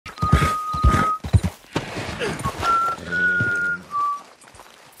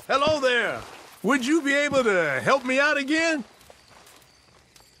Hello there. Would you be able to help me out again?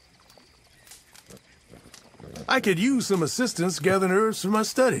 I could use some assistance gathering herbs for my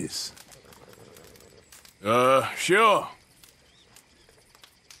studies. Sure.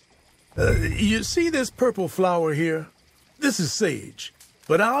 You see this purple flower here? This is sage,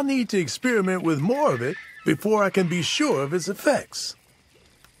 but I'll need to experiment with more of it before I can be sure of its effects.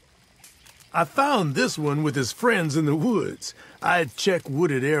 I found this one with his friends in the woods. I'd check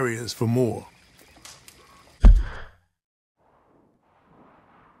wooded areas for more.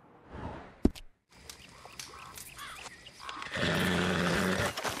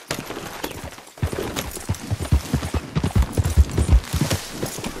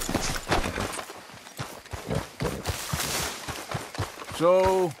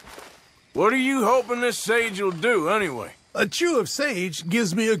 So, what are you hoping this sage will do, anyway? A chew of sage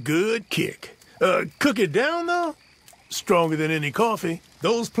gives me a good kick. Cook it down, though? Stronger than any coffee.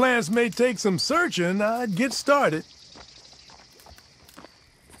 Those plants may take some searching. I'd get started.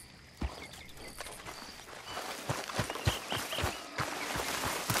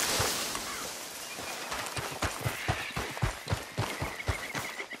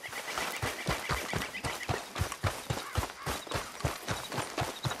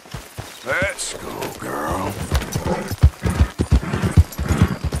 Let's go, girl.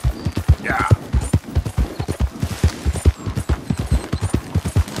 Yeah.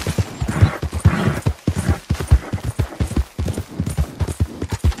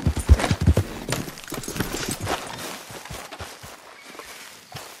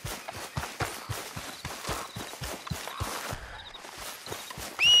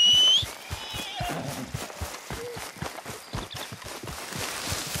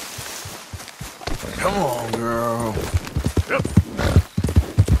 Come on, girl. Yep.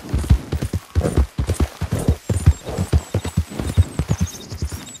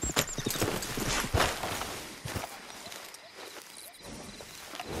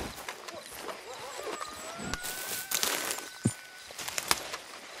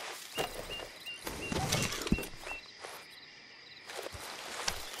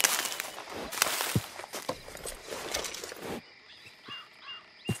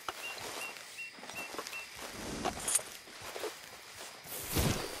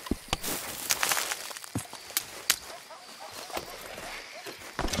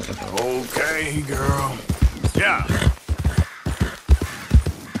 Okay, girl. Yeah.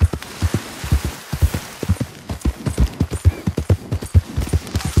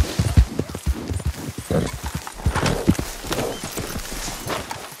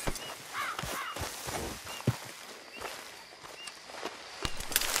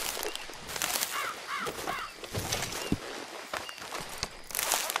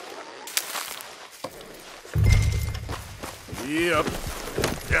 Yep.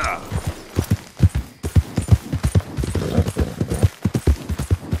 Yeah.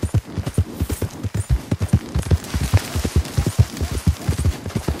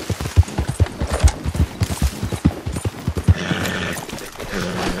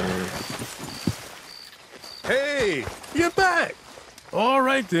 Hey, you're back. All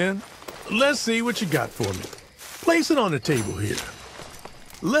right, then. Let's see what you got for me. Place it on the table here.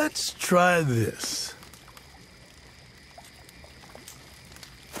 Let's try this.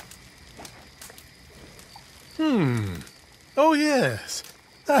 Oh, yes.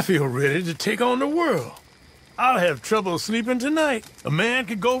 I feel ready to take on the world. I'll have trouble sleeping tonight. A man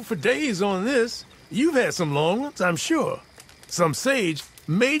could go for days on this. You've had some long ones, I'm sure. Some sage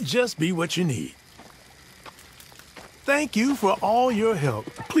may just be what you need. Thank you for all your help.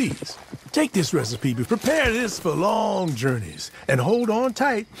 Please, take this recipe. Prepare this for long journeys. And hold on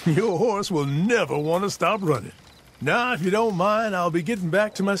tight. Your horse will never want to stop running. Now, if you don't mind, I'll be getting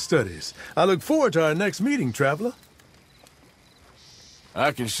back to my studies. I look forward to our next meeting, traveler.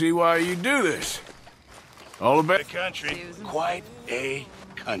 I can see why you do this. All about the country. Quite a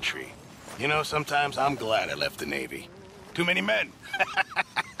country. You know, sometimes I'm glad I left the Navy. Too many men.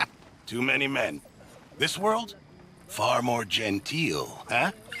 Too many men. This world? Far more genteel,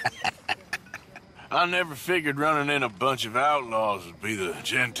 huh? I never figured running in a bunch of outlaws would be the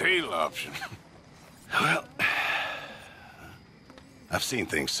genteel option. Well, I've seen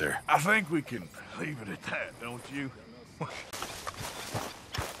things, sir. I think we can leave it at that, don't you?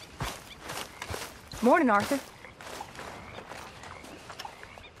 Morning, Arthur.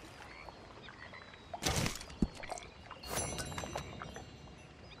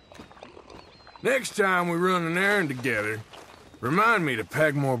 Next time we run an errand together, remind me to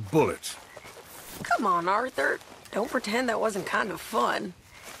pack more bullets. Come on, Arthur. Don't pretend that wasn't kind of fun.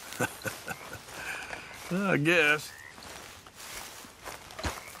 I guess.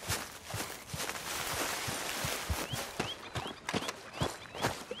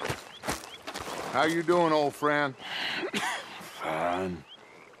 How you doing, old friend? Fine.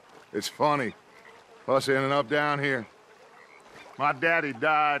 It's funny, us ending up down here. My daddy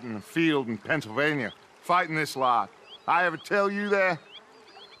died in a field in Pennsylvania, fighting this lot. I ever tell you that?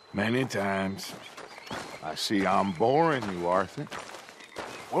 Many times. I see I'm boring you, Arthur.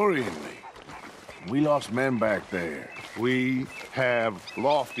 Worrying me. We lost men back there. We have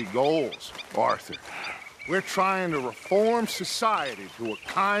lofty goals, Arthur. We're trying to reform society to a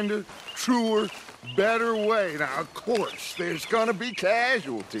kinder, truer, better way. Now, of course, there's gonna be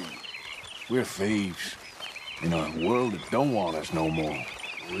casualties. We're thieves. In a world that don't want us no more.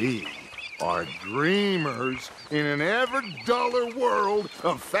 We are dreamers in an ever duller world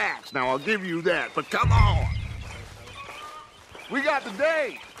of facts. Now, I'll give you that, but come on. We got the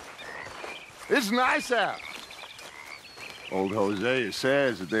day. It's nice out. Old Hosea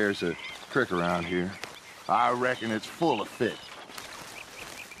says that there's a creek around here. I reckon it's full of fish.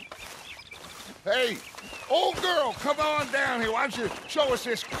 Hey, old girl, come on down here. Why don't you show us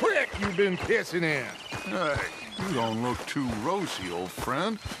this creek you've been pissing in? Hey, you don't look too rosy, old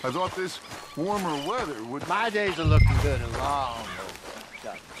friend. I thought this warmer weather would... My days are looking good and long.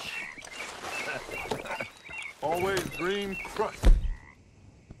 Always green crust.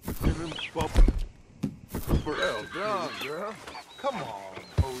 Give him bubble. Well done, girl. Come on,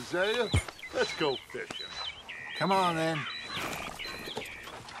 Hosea. Let's go fishing. Come on, then.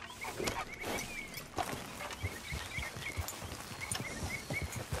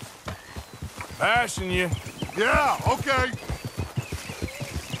 Passing you. Yeah, okay.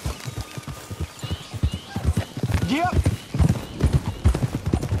 Yep.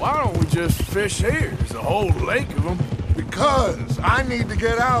 Why don't we just fish here? There's a whole lake of them. Because I need to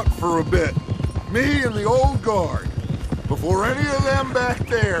get out for a bit. Me and the old guard. Before any of them back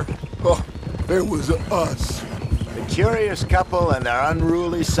there, oh, there was us. The curious couple and their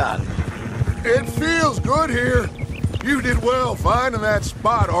unruly son. It feels good here. You did well finding that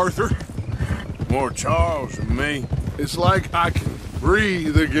spot, Arthur. More Charles than me. It's like I can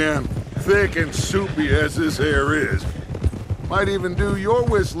breathe again, thick and soupy as this air is. Might even do your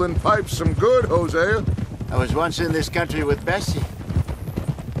whistling pipes some good, Hosea. I was once in this country with Bessie.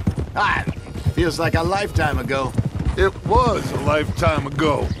 Feels like a lifetime ago. It was a lifetime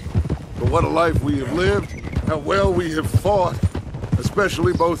ago. But what a life we have lived, how well we have fought,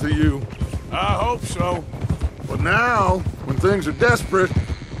 especially both of you. I hope so. But now, when things are desperate,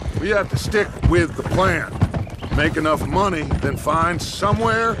 we have to stick with the plan. Make enough money, then find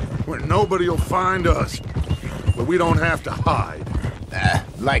somewhere where nobody will find us. But we don't have to hide.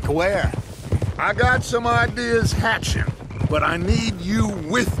 Like where? I got some ideas hatching, but I need you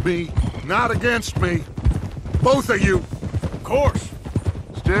with me, not against me. Both of you. Of course.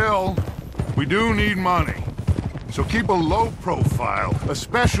 Still, we do need money. So keep a low profile,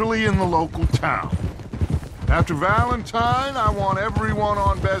 especially in the local town. After Valentine, I want everyone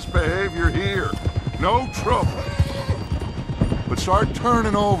on best behavior here. No trouble. But start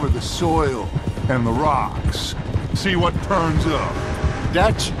turning over the soil and the rocks. See what turns up.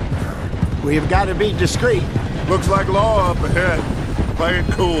 Dutch, we've got to be discreet. Looks like law up ahead. Play it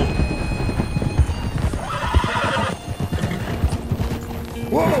cool.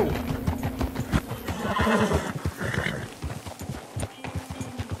 Whoa!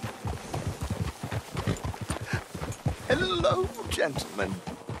 Hello, gentlemen.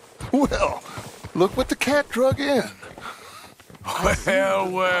 Well, look what the cat drug in.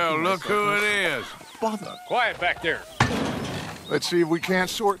 Well, look who it is. Bother. Quiet back there. Let's see if we can't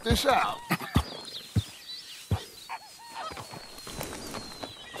sort this out.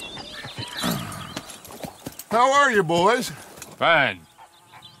 How are you, boys? Fine.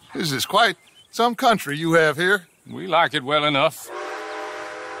 This is quite some country you have here. We like it well enough.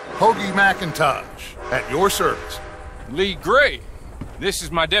 Hoagie McIntosh, at your service. Lee Gray. This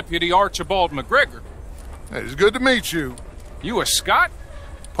is my deputy Archibald McGregor. It is good to meet you. You a Scot?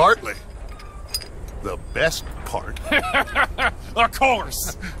 Partly. The best part. Of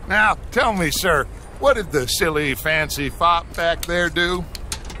course. Now, tell me, sir, what did the silly, fancy fop back there do?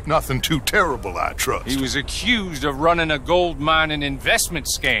 Nothing too terrible, I trust. He was accused of running a gold mining investment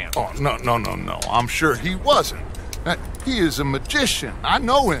scam. Oh, no. I'm sure he wasn't. He is a magician. I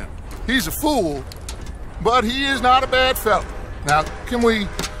know him. He's a fool, but he is not a bad fellow. Now, can we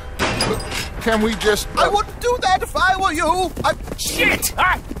just... I wouldn't do that if I were you. Shit!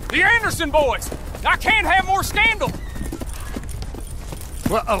 The Anderson boys! I can't have more scandal!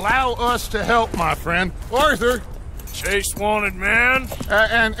 Well, allow us to help, my friend. Arthur! Chase wanted man.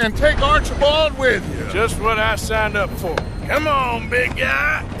 And take Archibald with you. Just what I signed up for. Come on, big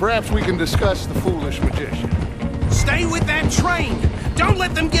guy. Perhaps we can discuss the foolish magician. Stay with that train! Don't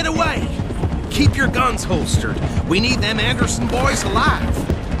let them get away! keep your guns holstered. We need them Anderson boys alive.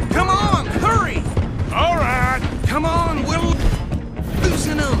 Come on, hurry! All right. Come on, we're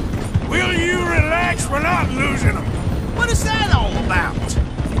losing them. Will you relax? We're not losing them. What is that all about?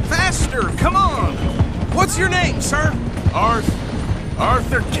 Faster, come on. What's your name, sir?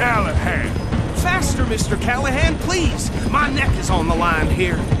 Arthur Callahan. Faster, Mr. Callahan, please. My neck is on the line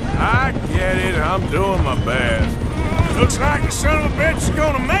here. I get it. I'm doing my best. Looks like the son of a bitch is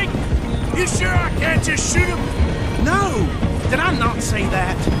gonna make it. You sure I can't just shoot him? No, did I not say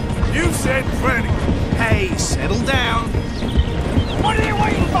that? You've said plenty. Hey, settle down. What are you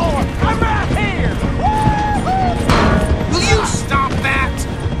waiting for? I'm right here! Will you stop that?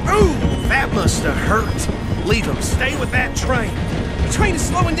 Ooh, that must have hurt. Leave him. Stay with that train. The train is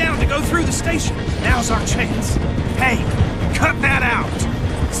slowing down to go through the station. Now's our chance. Hey, cut that out.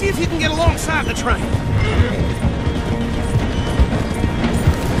 See if you can get alongside the train.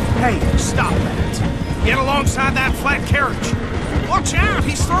 Hey, stop that. Get alongside that flat carriage. Watch out,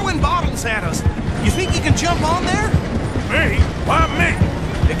 he's throwing bottles at us. You think you can jump on there? Me? Why me?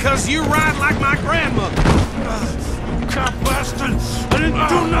 Because you ride like my grandmother. Cop bastard! I didn't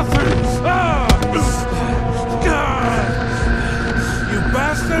do nothing! God! You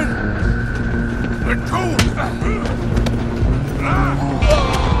bastard! Let go!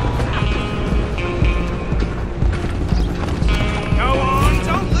 Go on,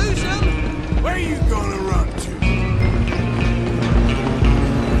 don't lose him! Where you gonna run to?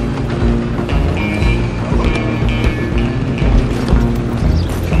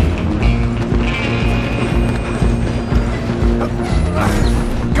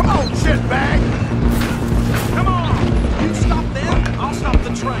 Come on, shitbag! Come on! You stop them, I'll stop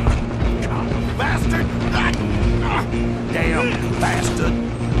the train. Bastard! Damn bastard!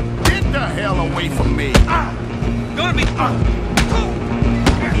 Get the hell away from me! Gonna be...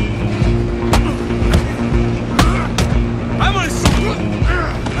 I'm gonna...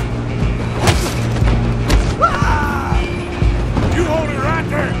 You hold it right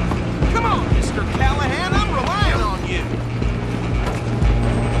there! Come on, Mr. Callahan, I'm relying on you.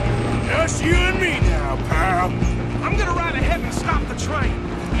 Just you and me now, pal. I'm gonna ride ahead and stop the train.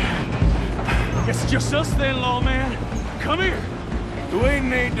 It's just us then, lawman. Come here. Do we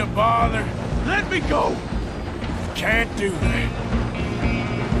need to bother? Let me go. Can't do that.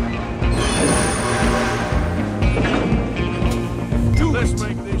 Let's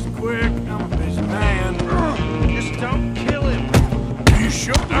make this quick. I'm a busy man. Just don't kill him. You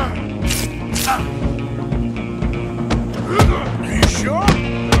sure? You sure?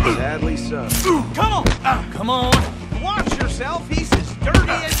 Sadly so. Come on. Come on. Watch yourself, he's as dirty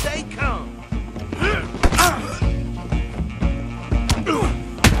as they come.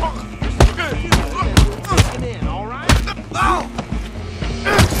 Listen in, all right?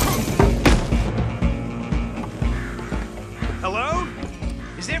 Hello?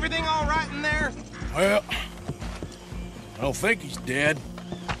 Is everything all right in there? Well, I don't think he's dead.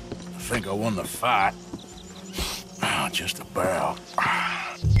 I think I won the fight. Just about.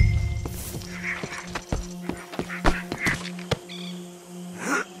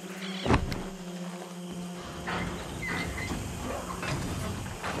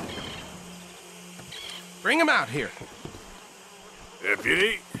 Bring him out here.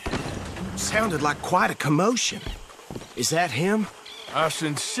 Deputy, Sounded like quite a commotion. Is that him? I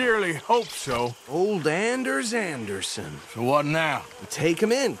sincerely hope so. Old Anders Anderson. So what now? Take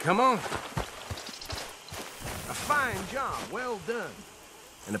him in, come on. A fine job, well done.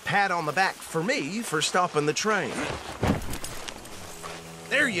 And a pat on the back for me for stopping the train.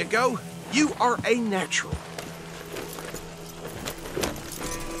 There you go. You are a natural.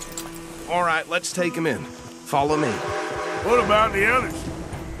 All right, let's take him in. Follow me. What about the others?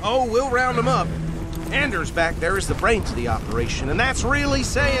 Oh, we'll round them up. Anders back there is the brains of the operation, and that's really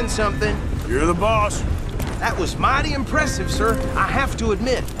saying something. You're the boss. That was mighty impressive, sir. I have to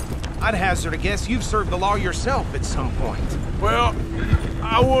admit. I'd hazard a guess you've served the law yourself at some point. Well,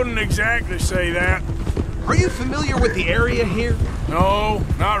 I wouldn't exactly say that. Are you familiar with the area here? No,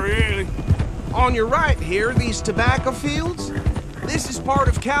 not really. On your right here, these tobacco fields? This is part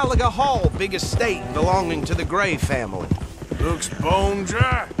of Caliga Hall, big estate belonging to the Gray family. Looks bone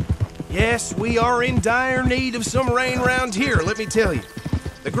dry. Yes, we are in dire need of some rain round here, let me tell you.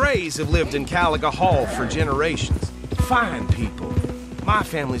 The Grays have lived in Caliga Hall for generations. Fine people. My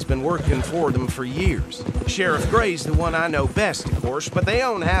family's been working for them for years. Sheriff Gray's the one I know best, of course, but they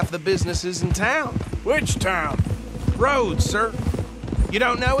own half the businesses in town. Which town? Rhodes, sir. You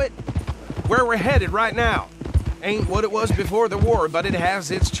don't know it? Where we're headed right now. Ain't what it was before the war, but it has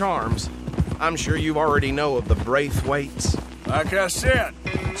its charms. I'm sure you already know of the Braithwaites. Like I said,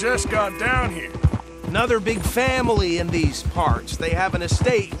 just got down here. Another big family in these parts. They have an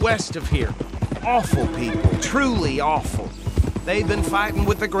estate west of here. Awful people, truly awful. They've been fighting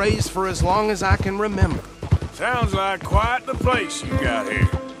with the Greys for as long as I can remember. Sounds like quite the place you got here.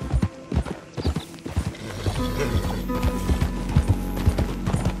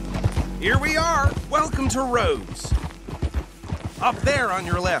 Here we are. Welcome to Rhodes. Up there on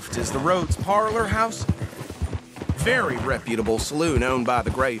your left is the Rhodes Parlor House. Very reputable saloon owned by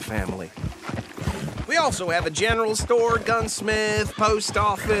the Gray family. We also have a general store, gunsmith, post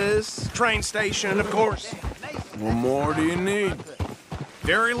office, train station, of course. What more do you need?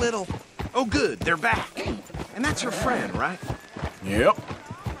 Very little. Oh, good, they're back. And that's your friend, right? Yep.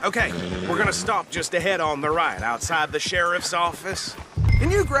 Okay, we're gonna stop just ahead on the right, outside the sheriff's office.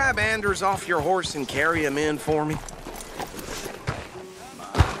 Can you grab Anders off your horse and carry him in for me?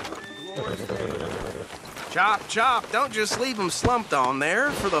 Chop, chop, don't just leave him slumped on there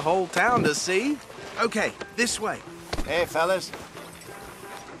for the whole town to see. Okay, this way. Hey, fellas.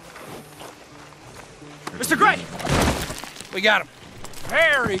 Mr. Gray! We got him.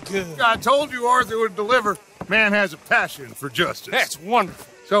 Very good. I told you Arthur would deliver. Man has a passion for justice. That's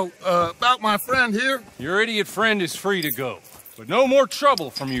wonderful. So, about my friend here? Your idiot friend is free to go. But no more trouble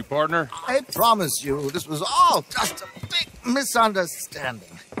from you, partner. I promise you, this was all just a big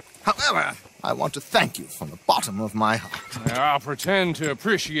misunderstanding. However, I want to thank you from the bottom of my heart. I'll pretend to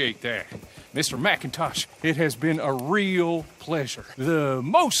appreciate that. Mr. McIntosh, it has been a real pleasure. The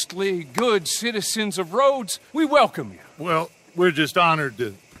mostly good citizens of Rhodes, we welcome you. Well, we're just honored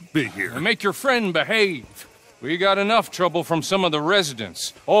to be here. And make your friend behave. We got enough trouble from some of the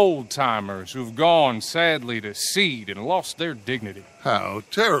residents, old-timers who've gone, sadly, to seed and lost their dignity. How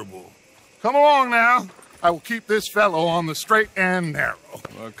terrible. Come along now. I will keep this fellow on the straight and narrow.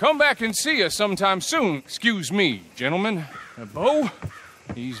 Come back and see us sometime soon. Excuse me, gentlemen. Bo,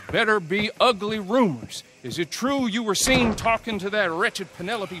 these better be ugly rumors. Is it true you were seen talking to that wretched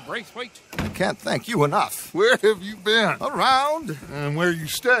Penelope Braithwaite? I can't thank you enough. Where have you been? Around. And where are you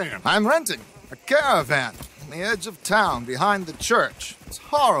staying? I'm renting a caravan on the edge of town behind the church. It's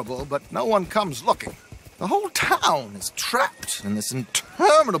horrible, but no one comes looking. The whole town is trapped in this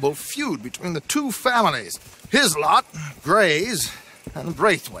interminable feud between the two families. His lot, Gray's, and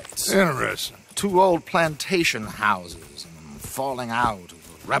Braithwaite's. Interesting. Two old plantation houses, and falling out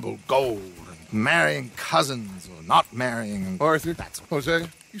over rebel gold, and marrying cousins or not marrying. Arthur, That's Jose,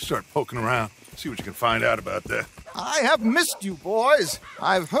 you start poking around. See what you can find out about that. I have missed you, boys.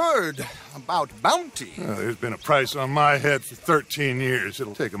 I've heard about bounty. There's been a price on my head for 13 years.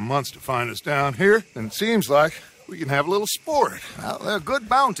 It'll take a month to find us down here, and it seems like we can have a little sport. Well, they're good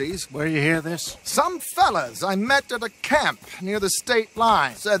bounties. Where you hear this? Some fellas I met at a camp near the state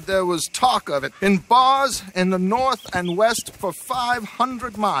line said there was talk of it in bars in the north and west for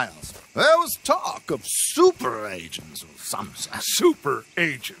 500 miles. There was talk of super agents or some such. Super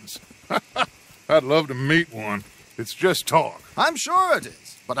agents. I'd love to meet one. It's just talk. I'm sure it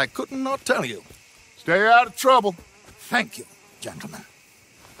is, but I couldn't not tell you. Stay out of trouble. Thank you, gentlemen.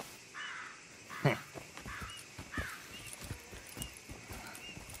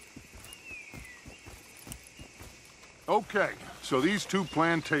 Okay, so these two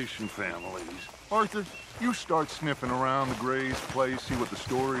plantation families. Arthur, you start sniffing around the Gray's place, see what the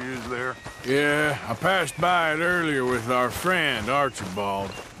story is there. Yeah, I passed by it earlier with our friend,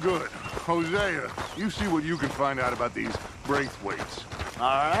 Archibald. Good. Hosea, you see what you can find out about these Braithwaites.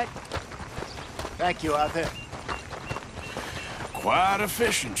 All right. Thank you, Arthur. Quite a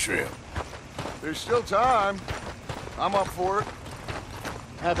fishing trip. There's still time. I'm up for it.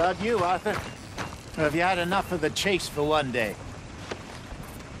 How about you, Arthur? Or have you had enough of the chase for one day?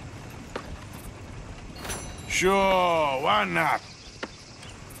 Sure, why not?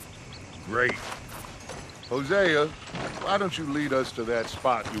 Great. Hosea, why don't you lead us to that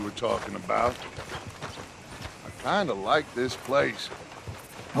spot you were talking about? I kinda like this place.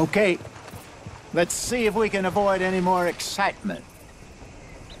 Okay. Let's see if we can avoid any more excitement.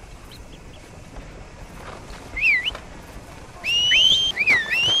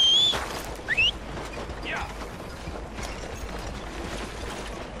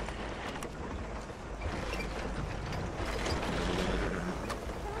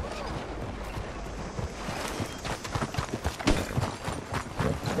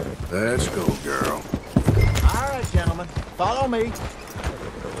 Let's go, girl. All right, gentlemen. Follow me.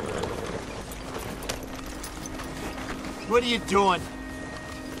 What are you doing?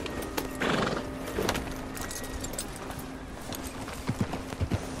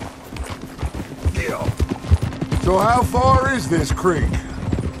 So how far is this creek?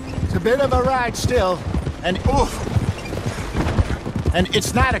 It's a bit of a ride still, and oof, And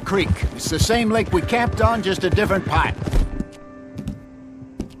it's not a creek. It's the same lake we camped on, just a different pipe.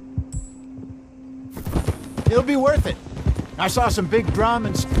 It'll be worth it. I saw some big drum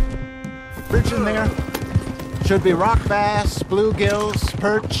and bridge in there. Should be rock bass, bluegills,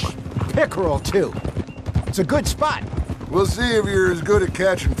 perch, pickerel too. It's a good spot. We'll see if you're as good at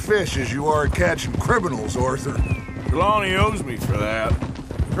catching fish as you are at catching criminals, Arthur. Trelawney owes me for that.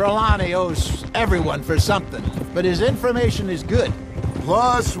 Trelawney owes everyone for something, but his information is good.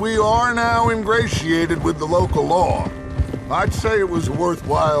 Plus, we are now ingratiated with the local law. I'd say it was a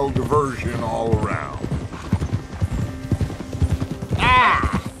worthwhile diversion all around.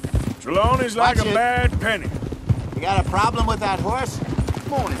 Ah! Trelawney's like Watch a it. bad penny. You got a problem with that horse?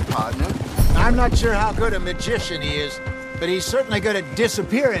 Morning, partner. I'm not sure how good a magician he is, but he's certainly good at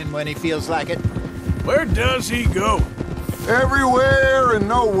disappearing when he feels like it. Where does he go? Everywhere and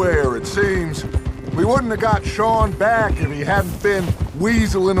nowhere, it seems. We wouldn't have got Sean back if he hadn't been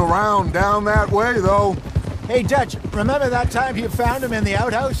weaseling around down that way, though. Hey, Dutch, remember that time you found him in the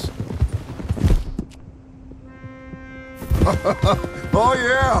outhouse? Oh,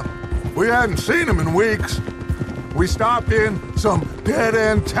 yeah. We hadn't seen him in weeks. We stopped in some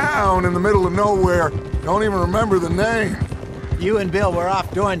dead-end town in the middle of nowhere. Don't even remember the name. You and Bill were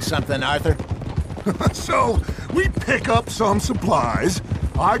off doing something, Arthur. So, we pick up some supplies.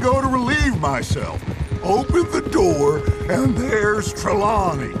 I go to relieve myself. Open the door, and there's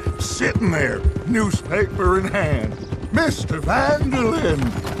Trelawney, sitting there, newspaper in hand. Mr. Vanderlyn.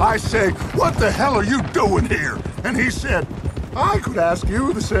 I say, what the hell are you doing here? And he said, I could ask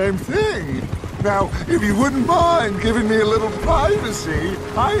you the same thing. Now, if you wouldn't mind giving me a little privacy,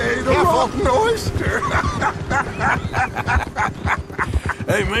 I ate a rotten oyster.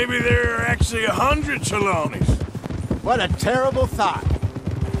 Hey, maybe there are actually 100 Trelawneys. What a terrible thought.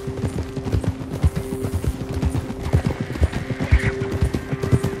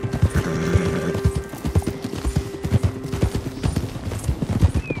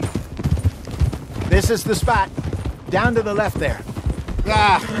 This is the spot. Down to the left there.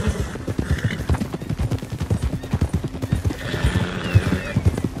 Ah!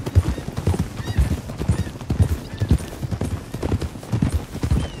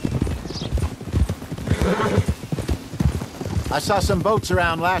 I saw some boats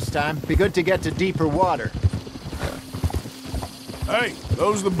around last time. Be good to get to deeper water. Hey,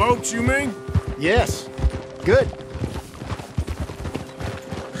 those the boats you mean? Yes. Good.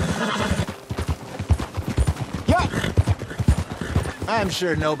 Yeah. I'm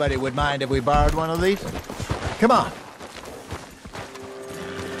sure nobody would mind if we borrowed one of these. Come on.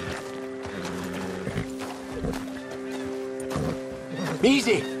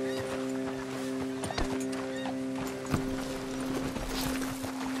 Easy.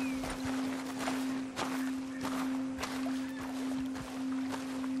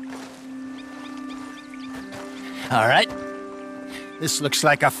 All right. This looks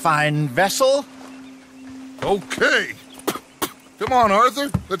like a fine vessel. Okay. Come on, Arthur.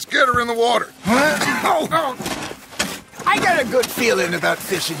 Let's get her in the water. I got a good feeling about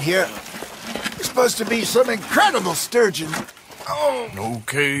fishing here. It's supposed to be some incredible sturgeon. Oh.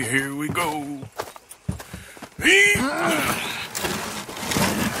 Okay, here we go.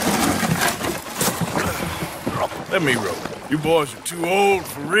 Let me row. You boys are too old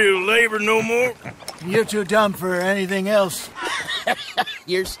for real labor no more. You're too dumb for anything else.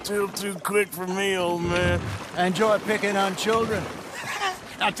 You're still too quick for me, old man. I enjoy picking on children.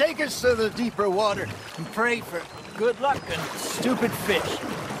 Now take us to the deeper water and pray for good luck and stupid fish.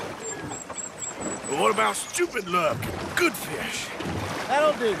 But what about stupid luck and good fish?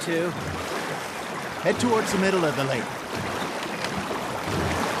 That'll do, too. Head towards the middle of the lake.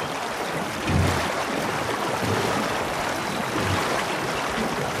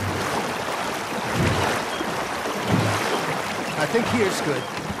 I think here's good.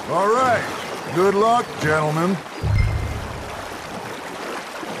 All right. Good luck, gentlemen.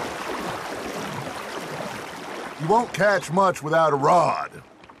 You won't catch much without a rod.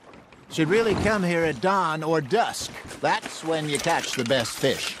 Should really come here at dawn or dusk. That's when you catch the best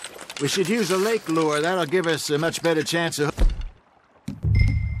fish. We should use a lake lure. That'll give us a much better chance of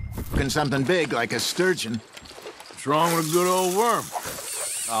hooking something big like a sturgeon. What's wrong with a good old worm?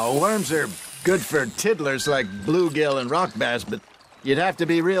 Oh, worms are good for tiddlers like bluegill and rock bass, but you'd have to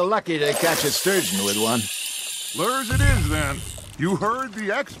be real lucky to catch a sturgeon with one. Lures it is, then. You heard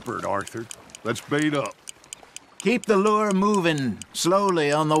the expert, Arthur. Let's bait up. Keep the lure moving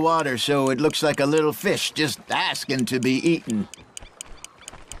slowly on the water so it looks like a little fish just asking to be eaten.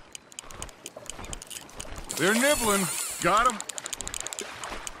 They're nibbling. Got 'em.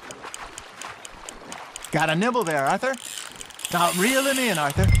 Got a nibble there, Arthur? Now, reel him in,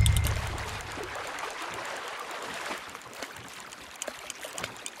 Arthur.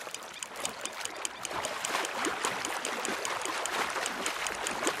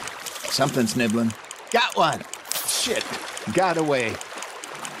 Something's nibbling. Got one. Shit. Got away.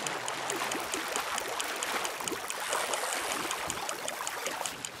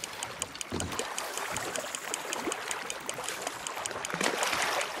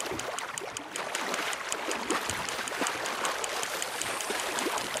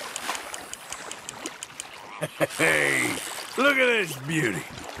 Hey, look at this beauty.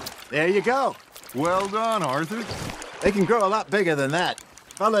 There you go. Well done, Arthur. They can grow a lot bigger than that.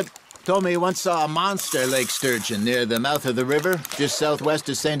 Fella told me he once saw a monster lake sturgeon near the mouth of the river, just southwest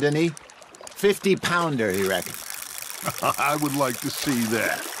of Saint Denis. 50-pounder, he reckoned. I would like to see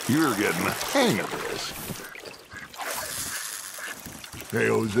that. You're getting the hang of this. Hey,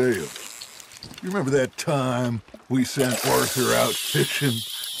 Hosea, you remember that time we sent Arthur out fishing?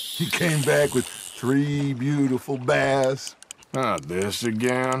 He came back with 3 beautiful bass. Not this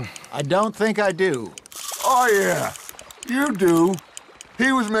again. I don't think I do. Oh, yeah, you do.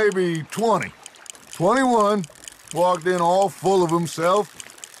 He was maybe 20, 21, walked in all full of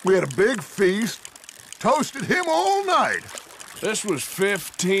himself. We had a big feast, toasted him all night. This was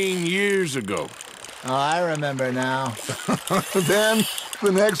 15 years ago. Oh, I remember now. Then,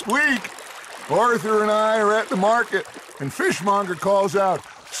 the next week, Arthur and I are at the market, and Fishmonger calls out,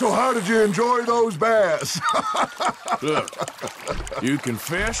 "So how did you enjoy those bass?" Look, you can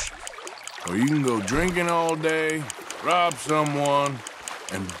fish, or you can go drinking all day, rob someone,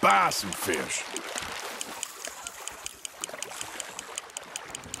 and buy some fish.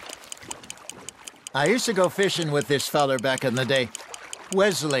 I used to go fishing with this feller back in the day.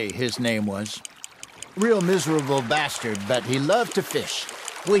 Wesley, his name was. Real miserable bastard, but he loved to fish.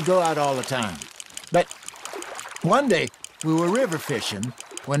 We'd go out all the time. But one day, we were river fishing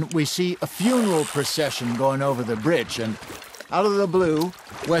when we see a funeral procession going over the bridge, and out of the blue,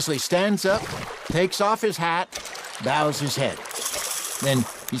 Wesley stands up, takes off his hat, bows his head. Then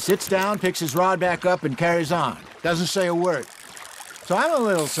he sits down, picks his rod back up, and carries on. Doesn't say a word. So I'm a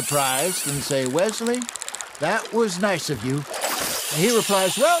little surprised and say, "Wesley, that was nice of you." And he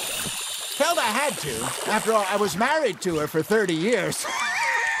replies, "Well, felt I had to. After all, I was married to her for 30 years.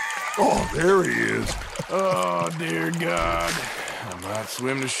 Oh, there he is. Oh, dear God. I might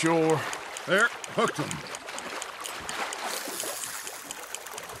swim to shore. There, hooked him.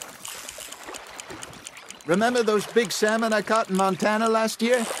 Remember those big salmon I caught in Montana last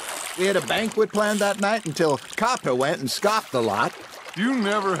year? We had a banquet planned that night until Copper went and scoffed the lot. You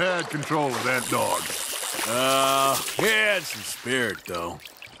never had control of that dog. He had some spirit, though.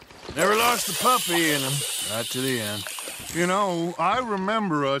 Never lost a puppy in him, right to the end. You know, I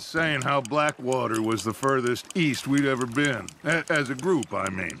remember us saying how Blackwater was the furthest east we'd ever been. As a group, I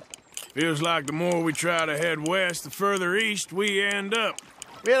mean. Feels like the more we try to head west, the further east we end up.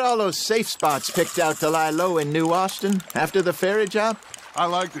 We had all those safe spots picked out to lie low in New Austin after the ferry job. I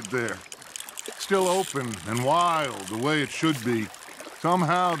liked it there. Still open and wild, the way it should be.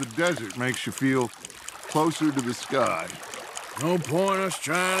 Somehow the desert makes you feel closer to the sky. No point us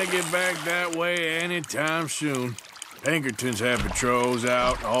trying to get back that way anytime soon. Pinkertons have patrols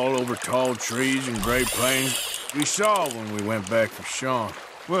out all over tall trees and Great Plains. We saw when we went back for Sean.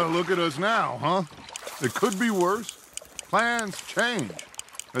 Well, look at us now, huh? It could be worse. Plans change.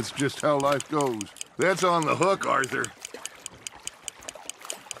 That's just how life goes. That's on the hook, Arthur.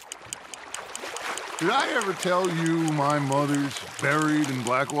 Did I ever tell you my mother's buried in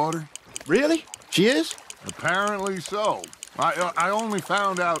Blackwater? Really? She is? Apparently so. I only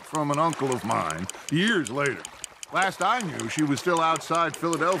found out from an uncle of mine years later. Last I knew, she was still outside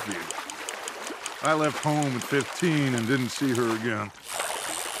Philadelphia. I left home at 15 and didn't see her again.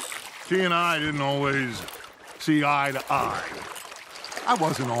 She and I didn't always see eye to eye. I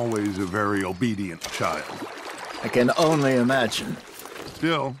wasn't always a very obedient child. I can only imagine.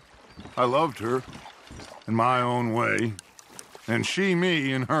 Still, I loved her in my own way, and she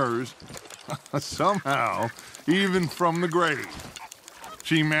me in hers. Somehow, even from the grave,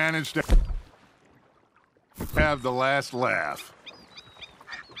 she managed to have the last laugh.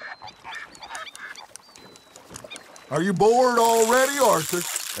 Are you bored already, Arthur?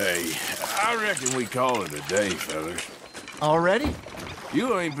 Hey, I reckon we call it a day, fellas. Already?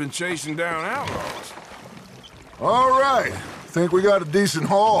 You ain't been chasing down outlaws. All right. Think we got a decent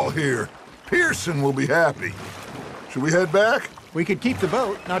haul here. Pearson will be happy. Should we head back? We could keep the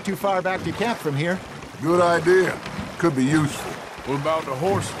boat not too far back to camp from here. Good idea. Could be useful. What about the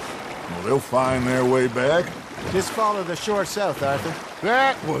horses? Well, they'll find their way back. Just follow the shore south, Arthur.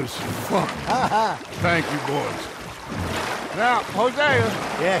 That was fun. Ha ha! Thank you, boys. Now, Hosea,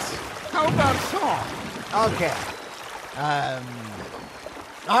 Yes. how about a song? Okay.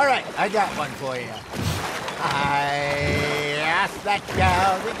 All right, I got one for you. I asked that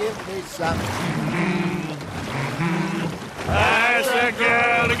gal to give me some. I asked that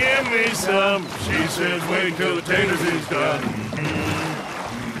gal to give me some. She says, wait till the taters is done.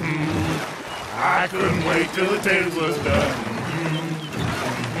 I couldn't wait till the taters was done.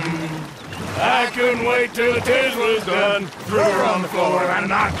 I couldn't wait till the taters was done. Threw her on the floor and I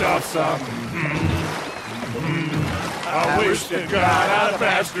knocked off some. I wish to God I'd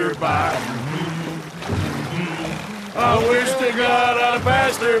passed her by. I wish to God I'd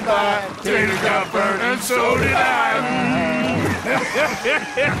passed her by. Tater got burnt and so did I.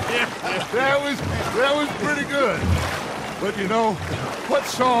 That was pretty good. But you know, what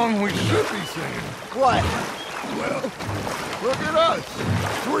song we should be singing? What? Well, look at us.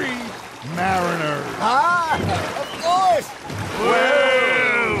 3 mariners. Ah, of course.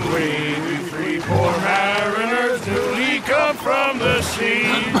 Well, we 3 poor mariners newly come from the sea.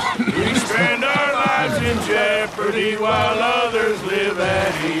 We spend our lives in jeopardy while others live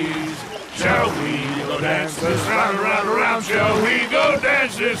at ease. Shall we go dance this round, around, around? Shall we go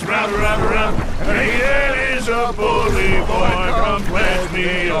dance this round, around, around? Hey, that is a bully boy. Come pledge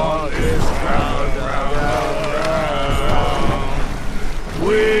me on this round, round, round.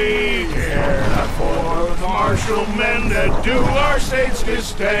 We care not for the martial men that do our state's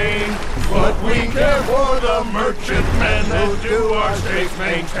disdain, but we care for the merchant men that do our state's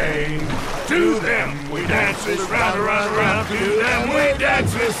maintain. To them we dance this round, around, around. To them we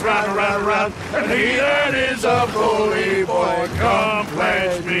dance this round, around, around. And he that is a bully boy, come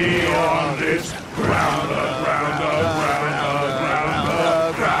pledge me on this ground, ground, ground,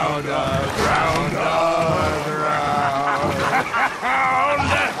 ground, ground, ground, ground.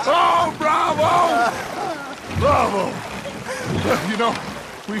 Oh, bravo! Bravo! You know,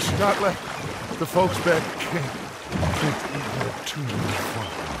 we should not let the folks back at camp think we had too much fun.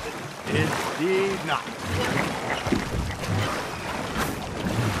 Indeed not.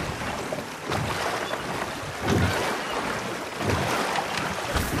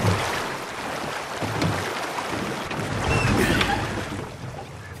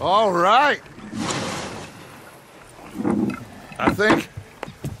 All right. I think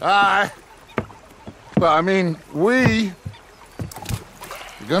we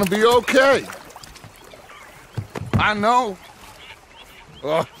are gonna be okay. I know.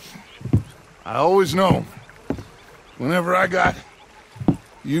 I always know. Whenever I got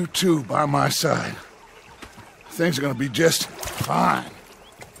you two by my side, things are gonna be just fine.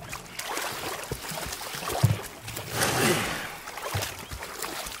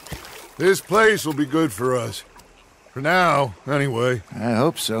 This place will be good for us. For now, anyway. I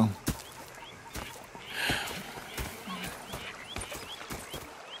hope so.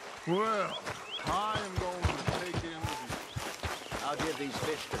 Well, I am going to take in with you. I'll give these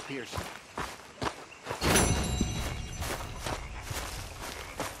fish to Pearson.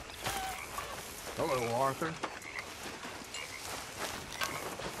 Hello, Arthur.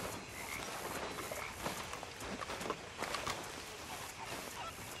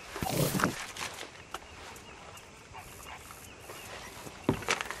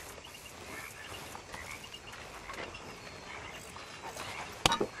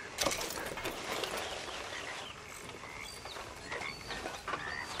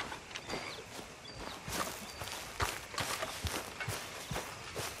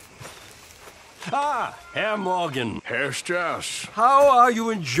 Ah, Herr Morgan. Herr Strauss. How are you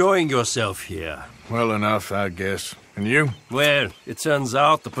enjoying yourself here? Well enough, I guess. And you? Well, it turns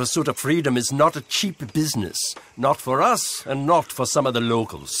out the pursuit of freedom is not a cheap business. Not for us, and not for some of the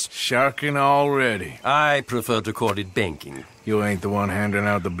locals. Sharking already. I prefer to call it banking. You ain't the one handing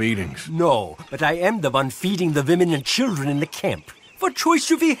out the beatings. No, but I am the one feeding the women and children in the camp. What choice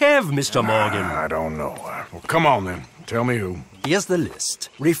do we have, Mr. Morgan? I don't know. Well, come on then. Tell me who. Here's the list.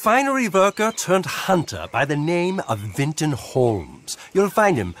 Refinery worker turned hunter by the name of Vinton Holmes. You'll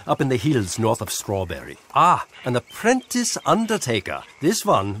find him up in the hills north of Strawberry. Ah, an apprentice undertaker. This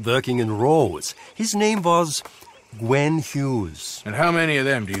one working in rows. His name was Gwen Hughes. And how many of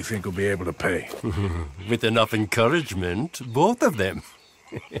them do you think will be able to pay? With enough encouragement, both of them.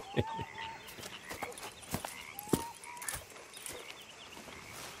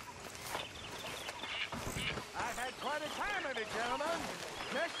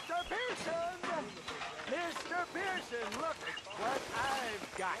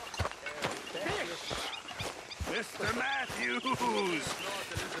 Mr. Matthews!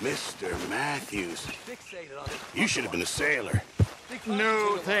 Mr. Matthews. You should have been a sailor.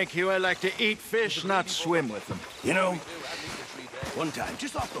 No, thank you. I like to eat fish, not swim with them. You know, one time,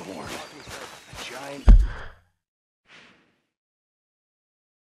 just off the horn, a giant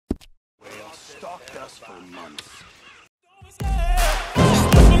whale stalked us for months.